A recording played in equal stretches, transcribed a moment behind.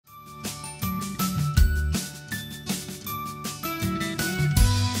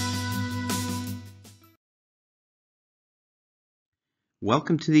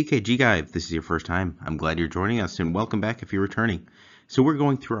Welcome to the EKG Guide. If this is your first time, I'm glad you're joining us, and welcome back if you're returning. So we're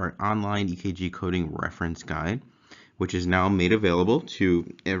going through our online EKG coding reference guide, which is now made available to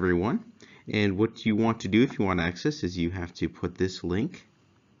everyone. And what you want to do if you want access is you have to put this link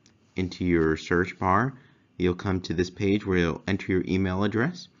into your search bar. You'll come to this page where you'll enter your email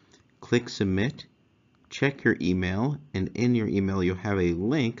address, click submit, check your email, and in your email you'll have a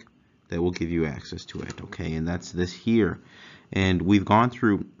link that will give you access to it. Okay, and that's this here. And we've gone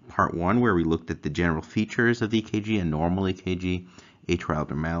through part one where we looked at the general features of the EKG and normal EKG, atrial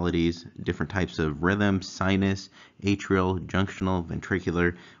abnormalities, different types of rhythms, sinus, atrial, junctional,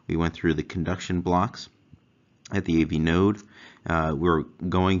 ventricular. We went through the conduction blocks at the AV node. We're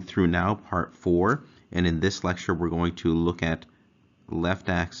going through now part four, and in this lecture we're going to look at left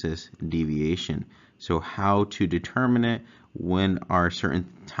axis deviation. So how to determine it, when are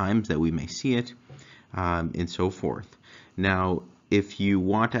certain times that we may see it, and so forth. Now, if you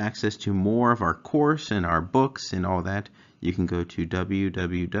want access to more of our course and our books and all that, you can go to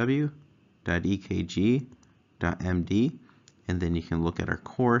www.ekg.md, and then you can look at our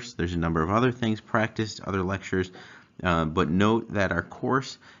course. There's a number of other things practiced, other lectures, but note that our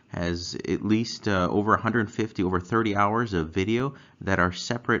course has at least over 150, over 30 hours of video that are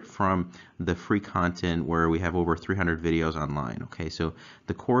separate from the free content where we have over 300 videos online. Okay, so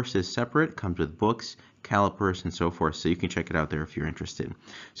the course is separate, comes with books, calipers, and so forth, so you can check it out there if you're interested.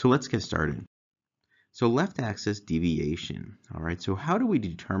 So let's get started. So left axis deviation. All right, so how do we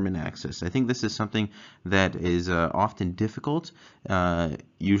determine axis? I think this is something that is often difficult,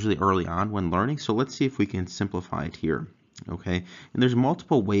 usually early on when learning. So let's see if we can simplify it here. Okay, and there's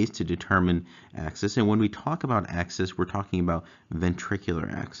multiple ways to determine axis, and when we talk about axis, we're talking about ventricular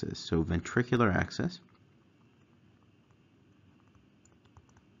axis. So ventricular axis,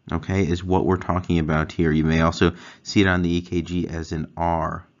 okay, is what we're talking about here. You may also see it on the EKG as an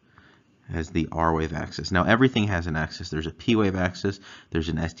R, as the R wave axis. Now everything has an axis. There's a P wave axis, there's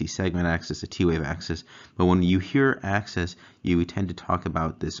an ST segment axis, a T wave axis, but when you hear axis, you tend to talk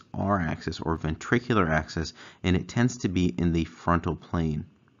about this R axis or ventricular axis, and it tends to be in the frontal plane.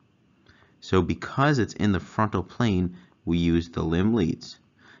 So because it's in the frontal plane, we use the limb leads.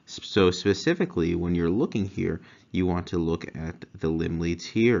 So specifically, when you're looking here, you want to look at the limb leads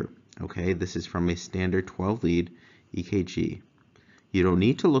here. Okay, this is from a standard 12 lead EKG. You don't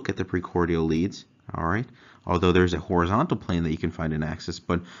need to look at the precordial leads, all right, although there's a horizontal plane that you can find an axis,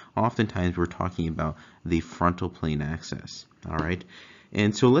 but oftentimes we're talking about the frontal plane axis, all right.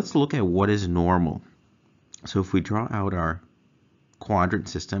 And so let's look at what is normal. So if we draw out our quadrant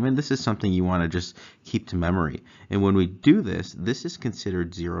system, and this is something you want to just keep to memory, and when we do this, this is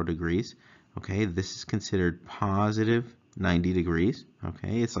considered 0 degrees, okay, this is considered positive 90 degrees,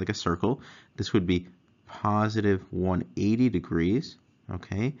 okay, it's like a circle. This would be positive 180 degrees,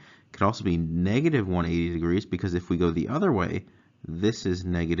 okay. It could also be negative 180 degrees, because if we go the other way, this is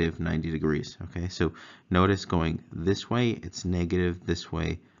negative 90 degrees, okay. So notice going this way, it's negative, this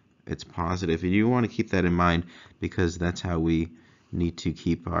way, it's positive. And you want to keep that in mind, because that's how we need to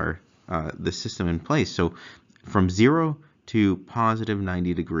keep our the system in place. So from 0 to positive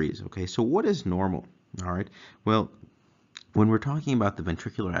 90 degrees, okay. So what is normal? All right, well, when we're talking about the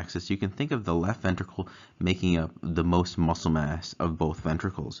ventricular axis, you can think of the left ventricle making up the most muscle mass of both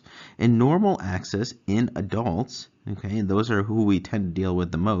ventricles. In normal axis in adults, okay, and those are who we tend to deal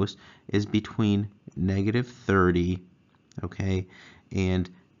with the most, is between negative 30, okay, and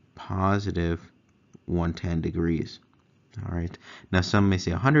positive 110 degrees. All right, now some may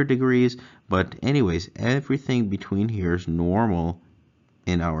say 100 degrees, but anyways, everything between here is normal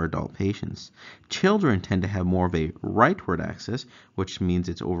in our adult patients. Children tend to have more of a rightward axis, which means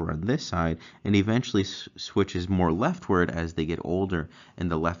it's over on this side, and eventually switches more leftward as they get older, and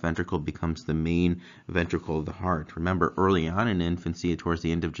the left ventricle becomes the main ventricle of the heart. Remember, early on in infancy, towards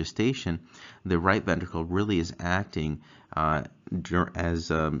the end of gestation, the right ventricle really is acting as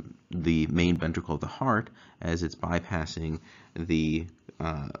the main ventricle of the heart, as it's bypassing the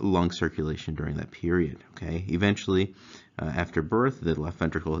lung circulation during that period. Okay, eventually after birth, the left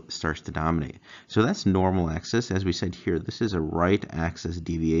ventricle starts to dominate. So that's normal axis. As we said here, this is a right axis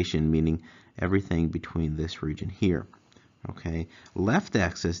deviation, meaning everything between this region here. Okay, left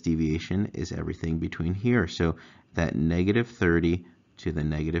axis deviation is everything between here, so that negative 30 to the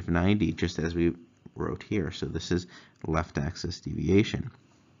negative 90, just as we wrote here. So this is left axis deviation,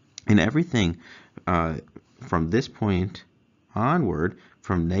 and everything from this point onward,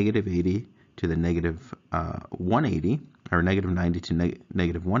 from negative 80 to the negative 180, or negative 90 to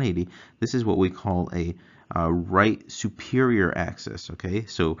negative 180, this is what we call a right superior axis. Okay,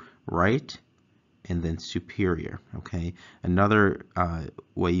 so right and then superior. Okay, another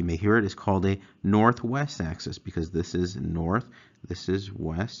way you may hear it is called a northwest axis, because this is north, this is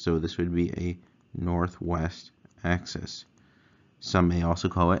west, so this would be a northwest axis. Some may also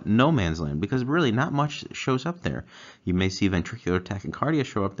call it no man's land, because really not much shows up there. You may see ventricular tachycardia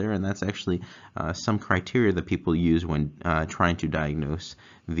show up there, and that's actually some criteria that people use when trying to diagnose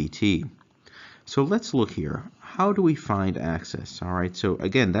VT. So let's look here. How do we find axis? All right, so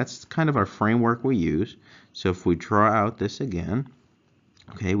again, that's kind of our framework we use. So if we draw out this again,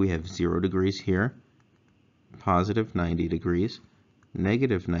 okay, we have 0 degrees here, positive 90 degrees,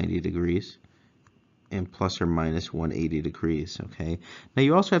 negative 90 degrees, and plus or minus 180 degrees, okay? Now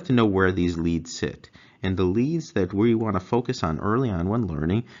you also have to know where these leads sit. And the leads that we want to focus on early on when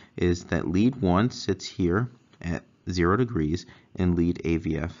learning is that lead 1 sits here at 0 degrees, and lead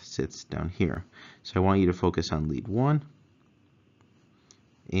AVF sits down here. So I want you to focus on lead 1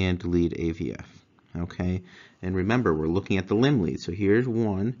 and lead AVF, okay? And remember, we're looking at the limb lead. So here's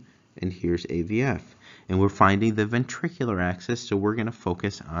 1 and here's AVF. And we're finding the ventricular axis, so we're going to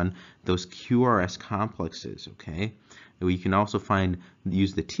focus on those QRS complexes, okay? And we can also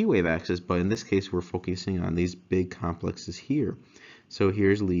use the T-wave axis, but in this case we're focusing on these big complexes here. So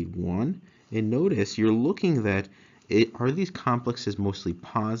here's lead 1, and notice you're looking that are these complexes mostly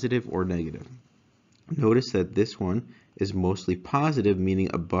positive or negative? Notice that this one is mostly positive, meaning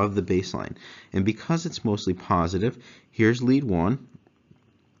above the baseline. And because it's mostly positive, here's lead 1.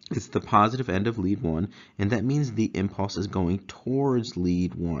 It's the positive end of lead 1, and that means the impulse is going towards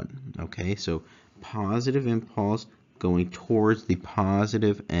lead 1. Okay, so positive impulse going towards the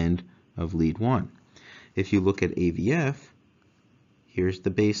positive end of lead 1. If you look at AVF, here's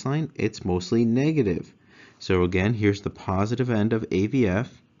the baseline. It's mostly negative. So again, here's the positive end of AVF,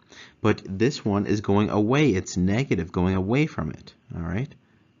 but this one is going away. It's negative, going away from it. All right,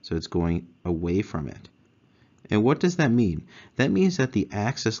 so it's going away from it. And what does that mean? That means that the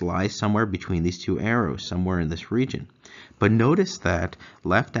axis lies somewhere between these two arrows, somewhere in this region. But notice that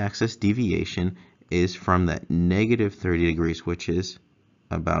left axis deviation is from that negative 30 degrees, which is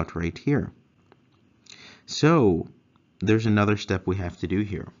about right here. So there's another step we have to do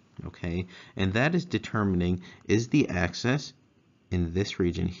here, okay? And that is determining, is the axis in this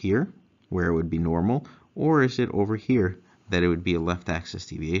region here, where it would be normal, or is it over here that it would be a left axis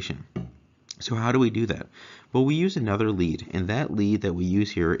deviation? So how do we do that? Well, we use another lead, and that lead that we use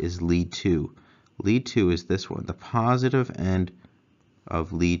here is lead 2. Lead 2 is this one, the positive end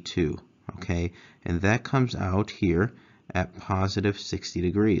of lead 2, okay? And that comes out here at positive 60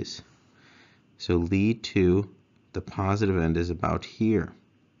 degrees. So lead 2, the positive end is about here.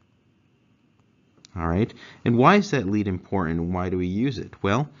 All right, and why is that lead important, and why do we use it?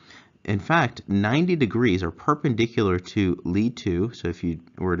 Well, in fact, 90 degrees are perpendicular to lead 2, so if you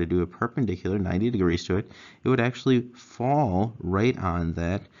were to do a perpendicular 90 degrees to it, it would actually fall right on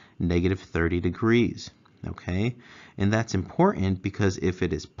that negative 30 degrees, okay? And that's important because if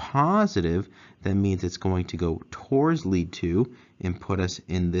it is positive, that means it's going to go towards lead 2 and put us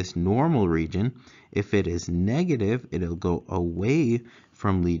in this normal region. If it is negative, it'll go away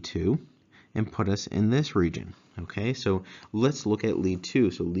from lead 2 and put us in this region. Okay, so let's look at lead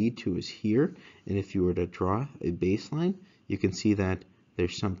 2. So lead 2 is here, and if you were to draw a baseline, you can see that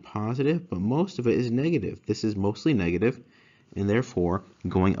there's some positive, but most of it is negative. This is mostly negative, and therefore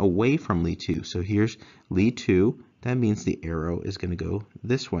going away from lead 2. So here's lead 2. That means the arrow is going to go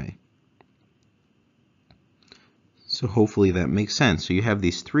this way. So hopefully that makes sense. So you have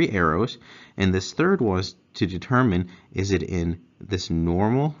these 3 arrows, and this third was to determine, is it in this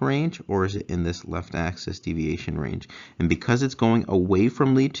normal range or is it in this left axis deviation range? And because it's going away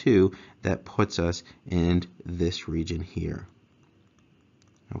from lead 2, that puts us in this region here.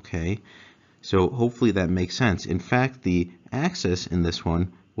 Okay, so hopefully that makes sense. In fact, the axis in this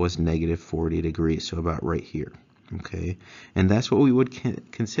one was negative 40 degrees, so about right here. Okay, and that's what we would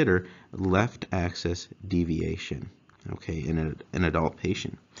consider left axis deviation, okay, in an adult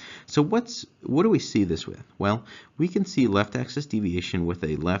patient. So what do we see this with? Well, we can see left axis deviation with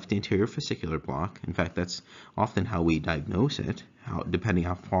a left anterior fascicular block. In fact, that's often how we diagnose it, depending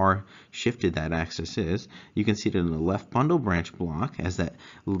how far shifted that axis is. You can see it in the left bundle branch block as that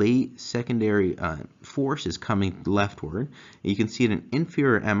late secondary force is coming leftward. You can see it in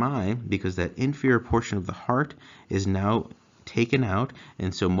inferior MI because that inferior portion of the heart is now taken out,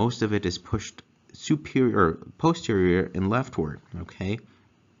 and so most of it is pushed superior, posterior, and leftward, okay?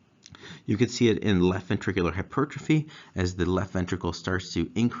 You can see it in left ventricular hypertrophy as the left ventricle starts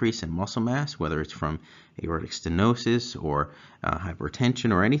to increase in muscle mass, whether it's from aortic stenosis or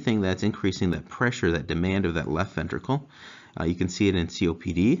hypertension or anything that's increasing that pressure, that demand of that left ventricle. You can see it in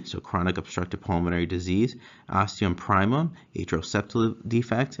COPD, so chronic obstructive pulmonary disease, ostium primum, atrial septal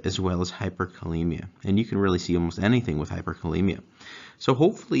defect, as well as hyperkalemia. And you can really see almost anything with hyperkalemia. So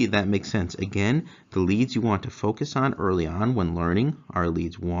hopefully that makes sense. Again, the leads you want to focus on early on when learning are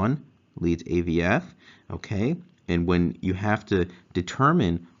leads 1, leads AVF, okay? And when you have to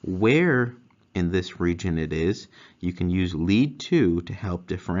determine where in this region it is, you can use lead 2 to help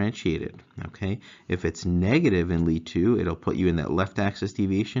differentiate it, okay? If it's negative in lead 2, it'll put you in that left axis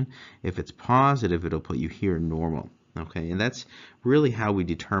deviation. If it's positive, it'll put you here normal, okay? And that's really how we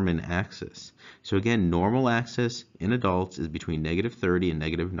determine axis. So again, normal axis in adults is between -30 and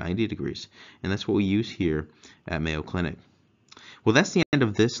 -90 degrees, and that's what we use here at Mayo Clinic. Well, that's the end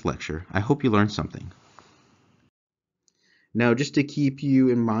of this lecture. I hope you learned something. Now, just to keep you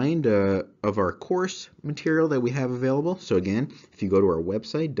in mind of our course material that we have available, so again, if you go to our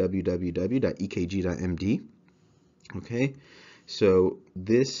website, www.ekg.md, okay, so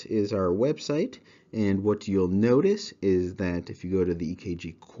this is our website, and what you'll notice is that if you go to the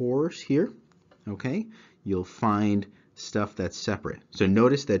EKG course here, okay, you'll find stuff that's separate. So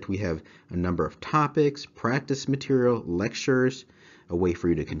notice that we have a number of topics, practice material, lectures, a way for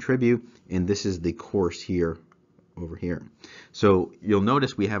you to contribute, and this is the course here over here. So you'll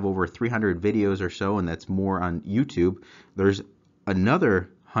notice we have over 300 videos or so, and that's more on YouTube. There's another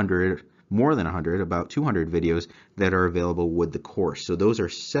 100, more than 100, about 200 videos that are available with the course. So those are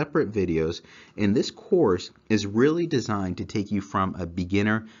separate videos, and this course is really designed to take you from a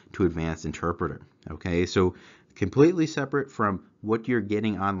beginner to advanced interpreter. Okay, so completely separate from what you're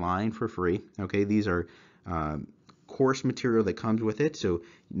getting online for free. Okay, these are course material that comes with it. So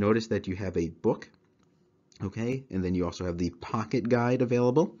notice that you have a book. Okay, and then you also have the pocket guide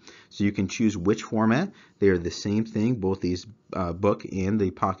available, so you can choose which format. They are the same thing, both these book and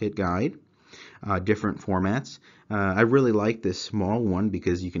the pocket guide, different formats. I really like this small one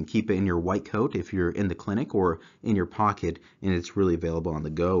because you can keep it in your white coat if you're in the clinic or in your pocket, and it's really available on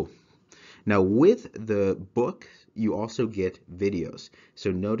the go. Now with the book, you also get videos. So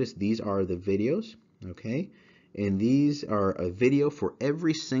notice these are the videos, okay? And these are a video for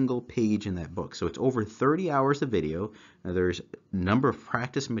every single page in that book. So it's over 30 hours of video. Now there's a number of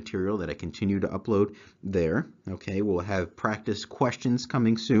practice material that I continue to upload there. Okay, we'll have practice questions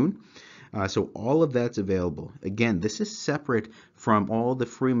coming soon. So all of that's available. Again, this is separate from all the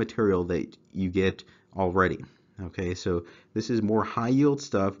free material that you get already. Okay, so this is more high yield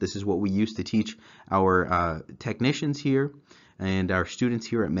stuff. This is what we use to teach our technicians here and our students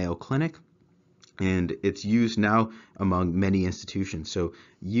here at Mayo Clinic. And it's used now among many institutions. So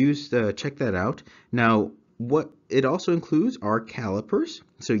check that out. Now, what it also includes are calipers.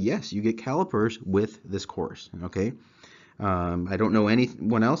 So yes, you get calipers with this course. Okay, I don't know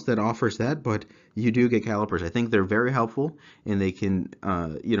anyone else that offers that, but you do get calipers. I think they're very helpful, and they can,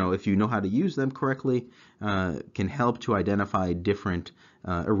 if you know how to use them correctly, can help to identify different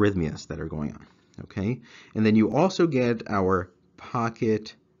arrhythmias that are going on. Okay, and then you also get our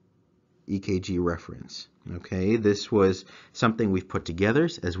pocket EKG reference. Okay, this was something we've put together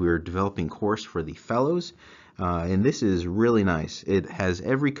as we were developing course for the fellows, and this is really nice. It has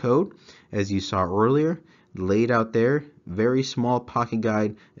every code, as you saw earlier, laid out there. Very small pocket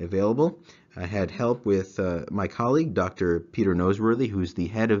guide available. I had help with my colleague, Dr. Peter Noseworthy, who's the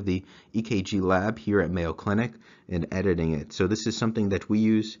head of the EKG lab here at Mayo Clinic, in editing it. So this is something that we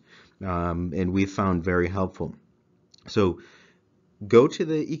use, and we found very helpful. So go to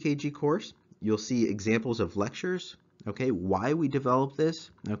the EKG course. You'll see examples of lectures, okay, why we developed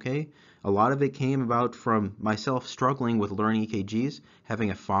this, okay. A lot of it came about from myself struggling with learning EKGs, having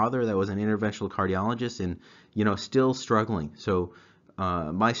a father that was an interventional cardiologist and, still struggling. So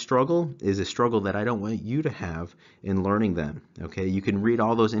my struggle is a struggle that I don't want you to have in learning them, okay. You can read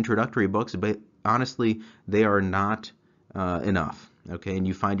all those introductory books, but honestly, they are not enough, okay, and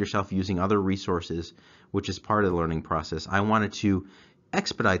you find yourself using other resources, which is part of the learning process. I wanted to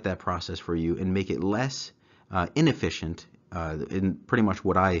expedite that process for you and make it less inefficient in pretty much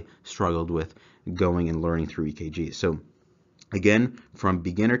what I struggled with going and learning through EKG. So again, from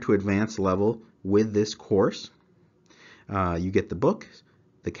beginner to advanced level with this course, you get the book,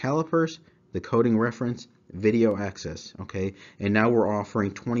 the calipers, the coding reference, video access, okay, and now we're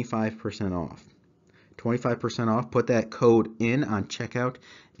offering 25% off. 25% off. Put that code in on checkout,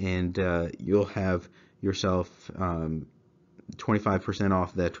 and you'll have yourself 25%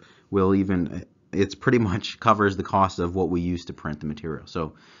 off. That will it's pretty much covers the cost of what we use to print the material.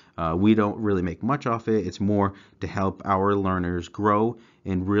 So We don't really make much off it. It's more to help our learners grow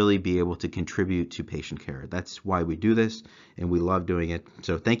and really be able to contribute to patient care. That's why we do this, and we love doing it.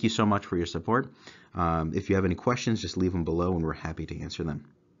 So thank you so much for your support. If you have any questions, just leave them below, and we're happy to answer them.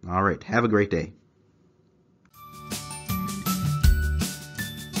 All right, have a great day.